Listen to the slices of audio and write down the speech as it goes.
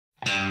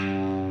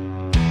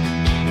Chicken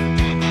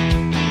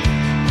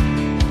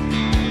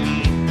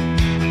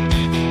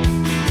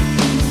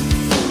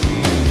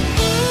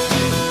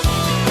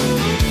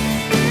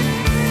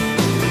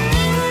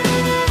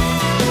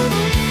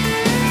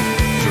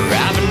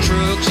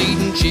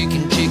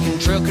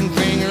trucking,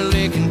 finger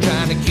licking,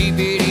 trying to keep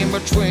it in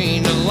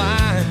between the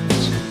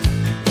lines.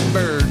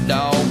 Bird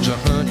dogs are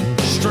hunting,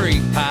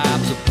 straight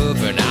pipes are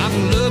puffing.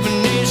 I'm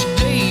loving this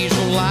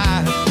diesel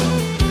life.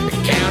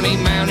 County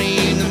Mountie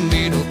in the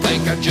middle,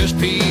 think I just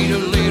peed a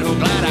little.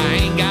 Glad I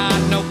ain't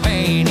got no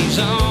panties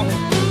on.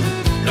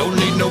 Don't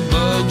need no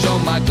bugs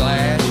on my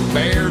glass,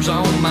 bears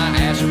on my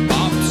ass, or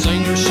pop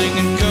singer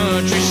singing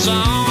country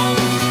songs.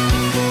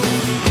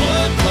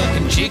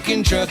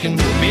 Chicken trucking,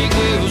 big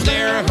wheels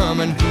they're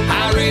humming,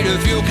 high rate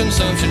of fuel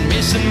consumption,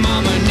 missing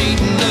mama,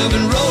 needing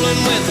loving,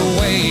 rolling with the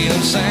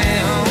wailing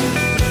sound.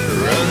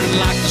 Running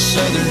like the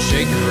Southern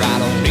Shaker, I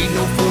don't need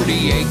no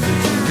 40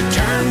 acres to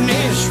turn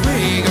this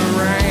rig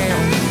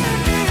around.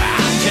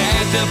 I'm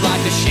jacked up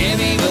like a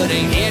Chevy, but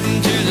ain't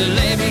heading to the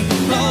levee.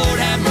 Lord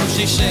have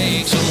mercy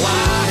sakes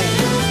alive.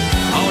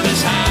 On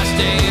this high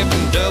step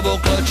and double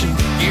clutching,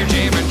 gear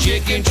jamming,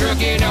 chicken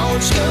trucking,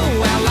 old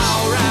school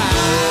outlaw ride.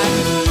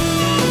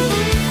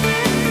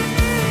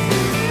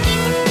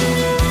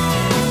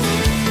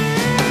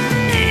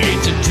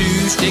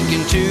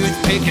 Sticking, tooth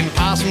picking,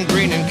 possum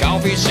grinning,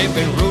 coffee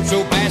sipping,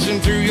 roadshow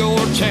passing through your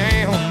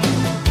town.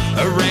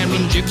 A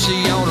rambling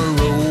gypsy on a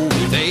road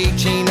with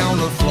 18 on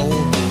the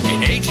floor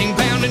and 18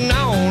 pounding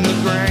on the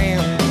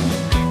ground.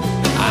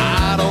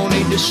 I don't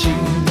need to see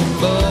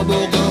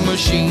bubblegum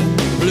machine,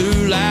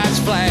 blue lights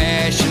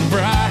flashing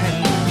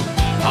bright.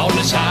 On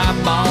this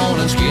highball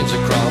and skins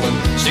are crawling,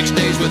 6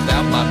 days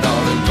without my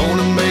darling,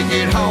 gonna make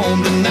it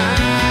home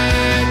tonight.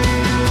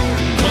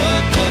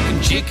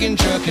 Chicken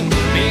trucking,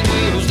 big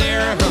wheels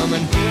they're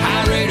humming,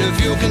 high rate of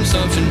fuel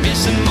consumption,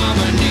 missing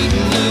mama,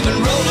 needing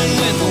loving, rolling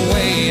with a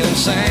wailing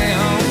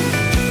sound.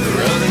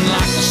 Running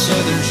like the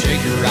Southern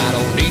Shaker, I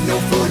don't need no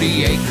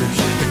 40 acres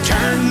to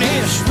turn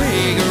this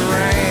rig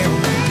around.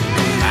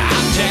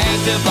 I'm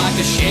jacked up like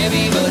a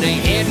Chevy, but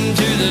ain't heading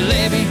to the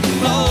levee.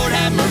 Lord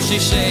have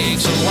mercy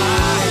sakes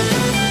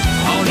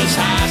alive. On this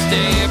high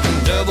step and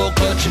double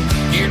clutching,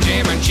 gear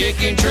jamming,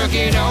 chicken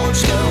trucking, old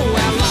school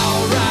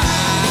outlaw ride.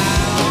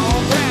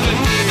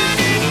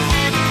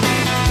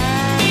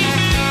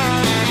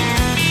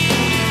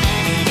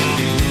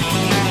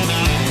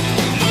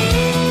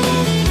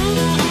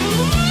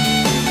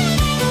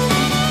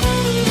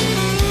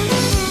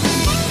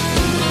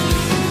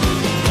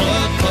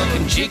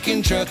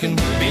 Chicken trucking,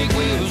 big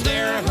wheels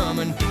they're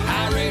humming,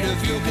 high rate of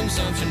fuel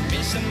consumption,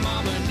 missing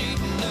mama,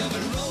 needing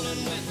loving,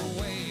 rolling with a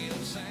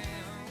wailing sound.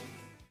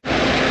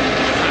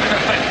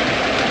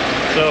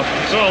 So I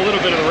saw a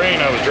little bit of the rain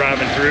I was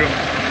driving through.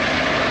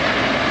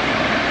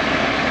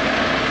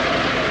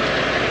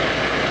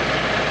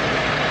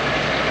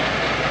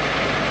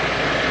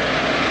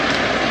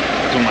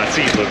 That's what my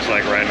seat looks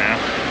like right now.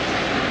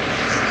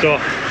 So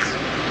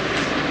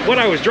what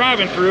I was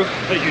driving through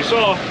that you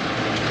saw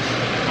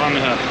on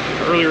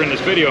earlier in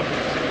this video,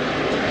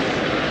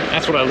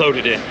 that's what I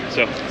loaded in.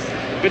 So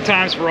good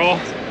times for all.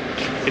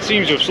 It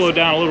seems to have slowed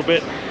down a little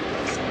bit.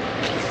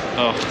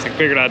 Oh, I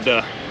figured I'd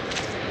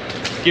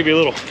give you a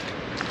little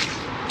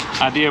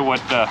idea what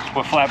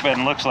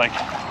flatbedding looks like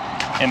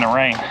in the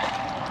rain.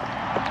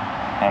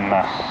 And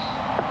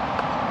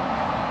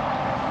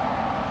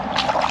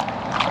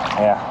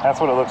yeah,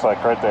 that's what it looks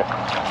like right there.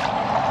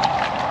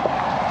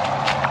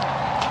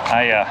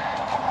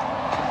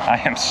 I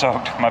am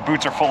soaked. My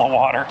boots are full of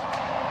water.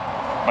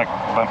 My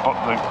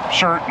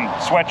shirt and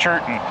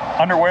sweatshirt and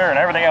underwear and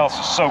everything else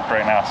is soaked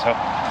right now. So,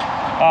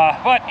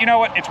 but you know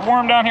what? It's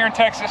warm down here in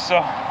Texas,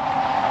 so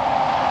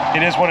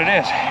it is what it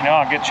is. You know,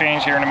 I'll get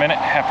changed here in a minute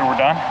after we're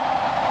done.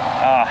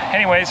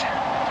 Anyways,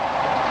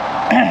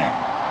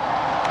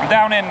 I'm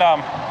down in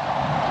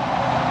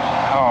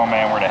oh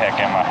man, where the heck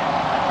am I?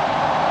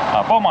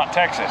 Beaumont,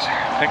 Texas,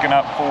 picking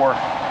up for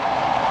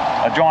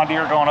a John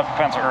Deere going up to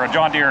Pennsylvania, or a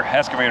John Deere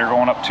excavator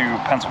going up to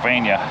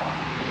Pennsylvania.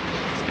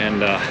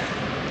 And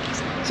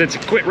since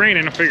it quit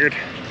raining, I figured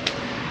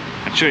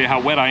I'd show you how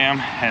wet I am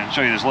and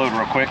show you this load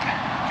real quick.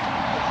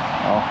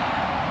 Oh,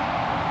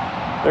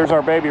 there's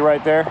our baby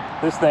right there.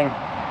 This thing, oh,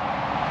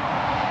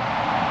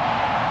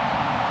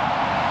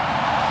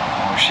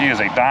 she is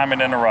a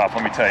diamond in the rough,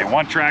 let me tell you.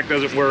 One track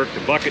doesn't work,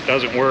 the bucket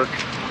doesn't work.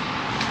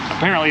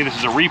 Apparently this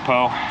is a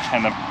repo,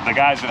 and the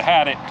guys that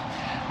had it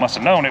must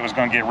have known it was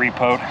going to get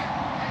repoed,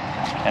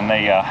 and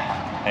they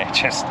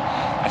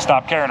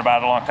stopped caring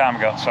about it a long time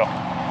ago. So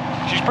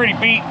she's pretty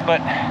beat,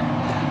 but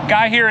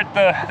guy here at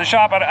the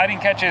shop, I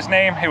didn't catch his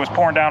name. It was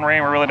pouring down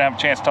rain. We really didn't have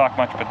a chance to talk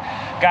much, but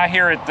guy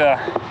here at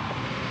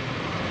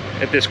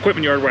this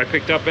equipment yard where I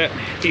picked up at,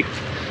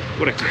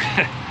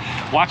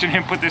 watching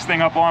him put this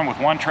thing up on with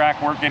one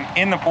track working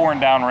in the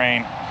pouring down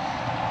rain,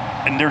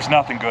 and there's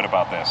nothing good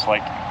about this,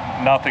 like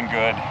nothing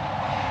good.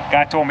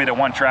 Guy told me that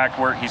one track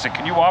worked. He said,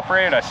 "Can you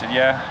operate?" I said,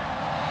 "Yeah."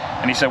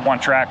 And he said one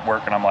track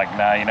work, and I'm like,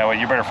 "Nah, you know what,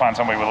 you better find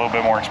somebody with a little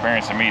bit more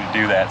experience than me to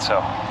do that."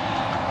 So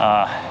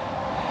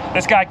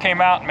This guy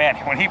came out, man,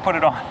 when he put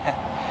it on,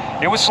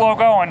 it was slow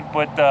going,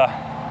 but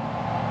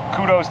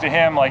kudos to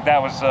him. Like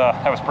that was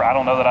I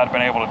don't know that I'd have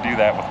been able to do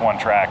that with one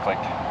track. Like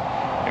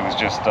it was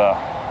just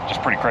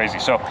pretty crazy.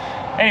 So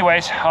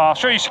anyways, I'll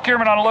show you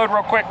securement on a load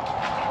real quick.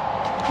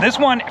 This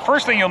one,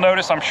 first thing you'll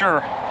notice, I'm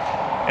sure,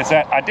 is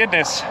that I did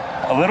this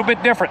a little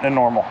bit different than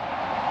normal.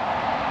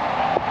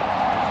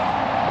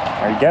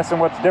 Are you guessing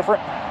what's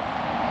different?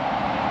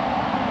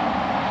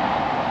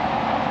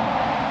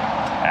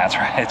 That's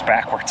right, it's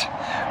backwards.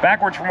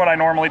 Backwards from what I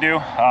normally do.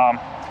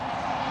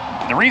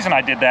 The reason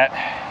I did that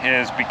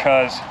is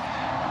because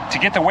to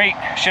get the weight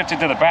shifted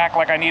to the back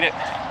like I need it,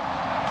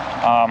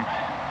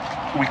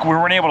 we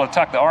weren't able to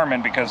tuck the arm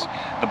in because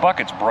the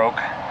bucket's broke.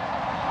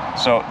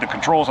 So the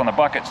control's on the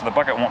bucket, so the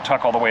bucket won't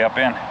tuck all the way up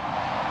in.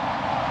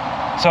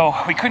 So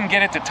we couldn't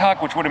get it to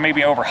tuck, which would have made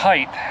me over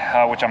height,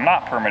 which I'm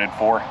not permitted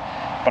for,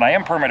 but I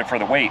am permitted for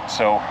the weight.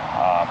 So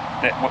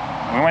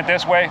we went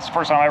this way. It's the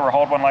first time I ever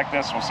hauled one like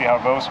this. We'll see how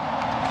it goes.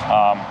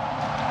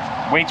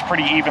 Weight's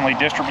pretty evenly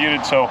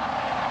distributed, so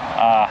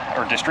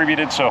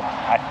distributed. So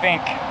I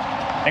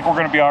think we're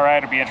going to be all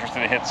right. I'd be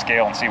interested to hit the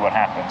scale and see what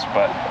happens.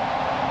 But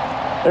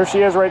there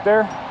she is right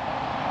there.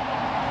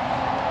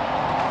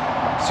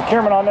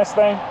 Securement on this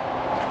thing.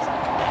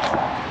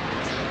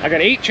 I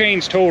got 8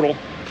 chains total.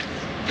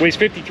 Weighs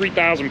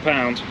 53,000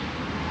 pounds.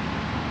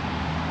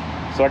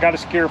 So I got to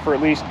secure for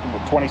at least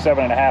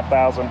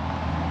 27,500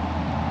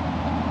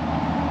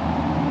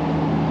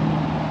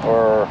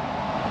 or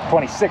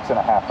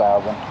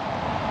 26,500.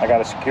 I got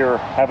to secure,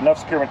 have enough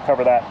securement to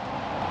cover that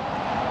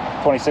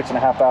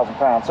 26,500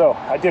 pounds. So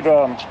I did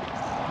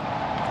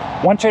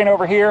one chain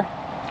over here,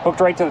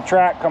 hooked right to the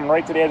track, coming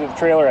right to the edge of the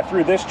trailer. I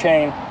threw this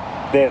chain,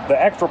 the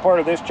extra part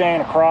of this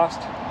chain across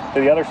to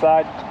the other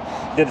side.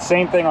 Did the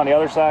same thing on the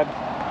other side.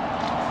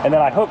 And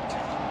then I hooked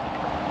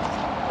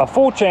a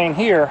full chain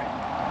here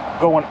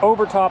going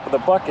over top of the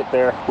bucket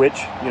there,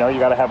 which, you know, you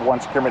got to have one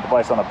securement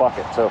device on the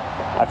bucket. So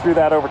I threw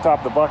that over top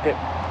of the bucket,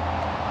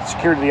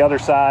 secured to the other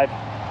side.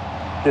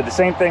 Did the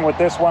same thing with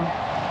this one.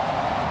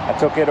 I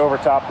took it over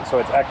top, so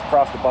it's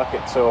across the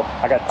bucket. So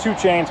I got 2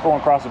 chains going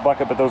across the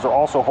bucket, but those are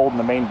also holding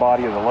the main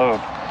body of the load.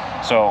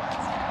 So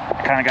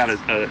I kind of got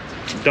a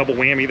double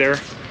whammy there.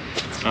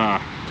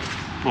 A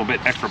little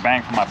bit extra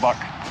bang for my buck.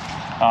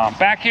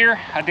 Back here,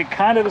 I did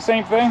kind of the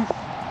same thing.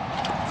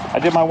 I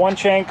did my one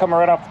chain coming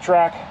right off the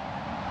track,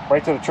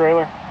 right to the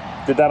trailer.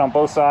 Did that on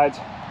both sides.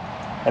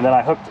 And then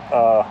I hooked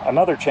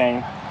another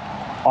chain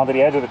onto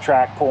the edge of the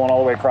track, pulling all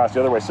the way across the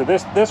other way. So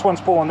this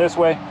one's pulling this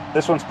way,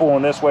 this one's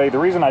pulling this way. The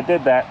reason I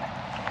did that,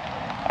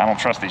 I don't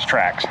trust these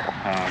tracks.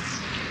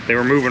 They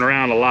were moving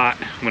around a lot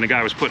when the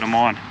guy was putting them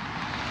on,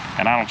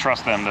 and I don't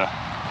trust them to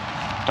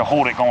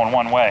hold it going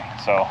one way.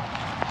 So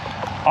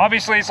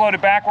obviously it's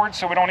loaded backwards,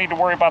 so we don't need to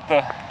worry about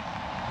the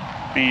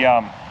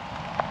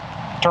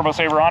turbo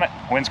saver on it.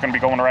 Wind's going to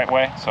be going the right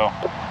way. So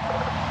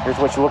here's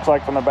what she looks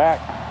like from the back.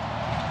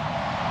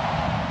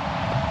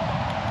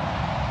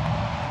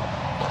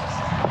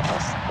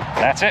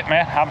 That's it,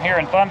 man. I'm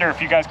hearing thunder.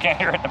 If you guys can't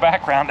hear it in the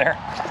background there,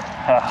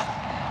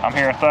 I'm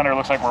hearing thunder.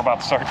 Looks like we're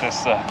about to start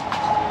this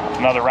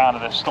another round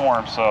of this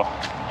storm. So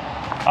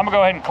I'm gonna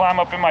go ahead and climb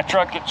up in my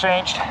truck, get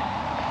changed,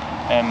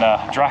 and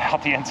dry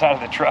out the inside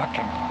of the truck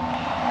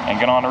and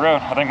get on the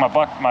road. I think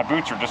my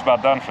boots are just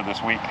about done for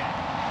this week.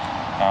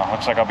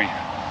 Looks like I'll be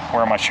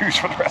wearing my shoes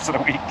for the rest of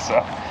the week.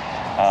 So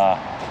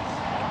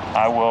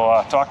I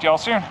will talk to y'all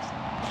soon.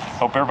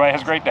 Hope everybody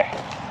has a great day.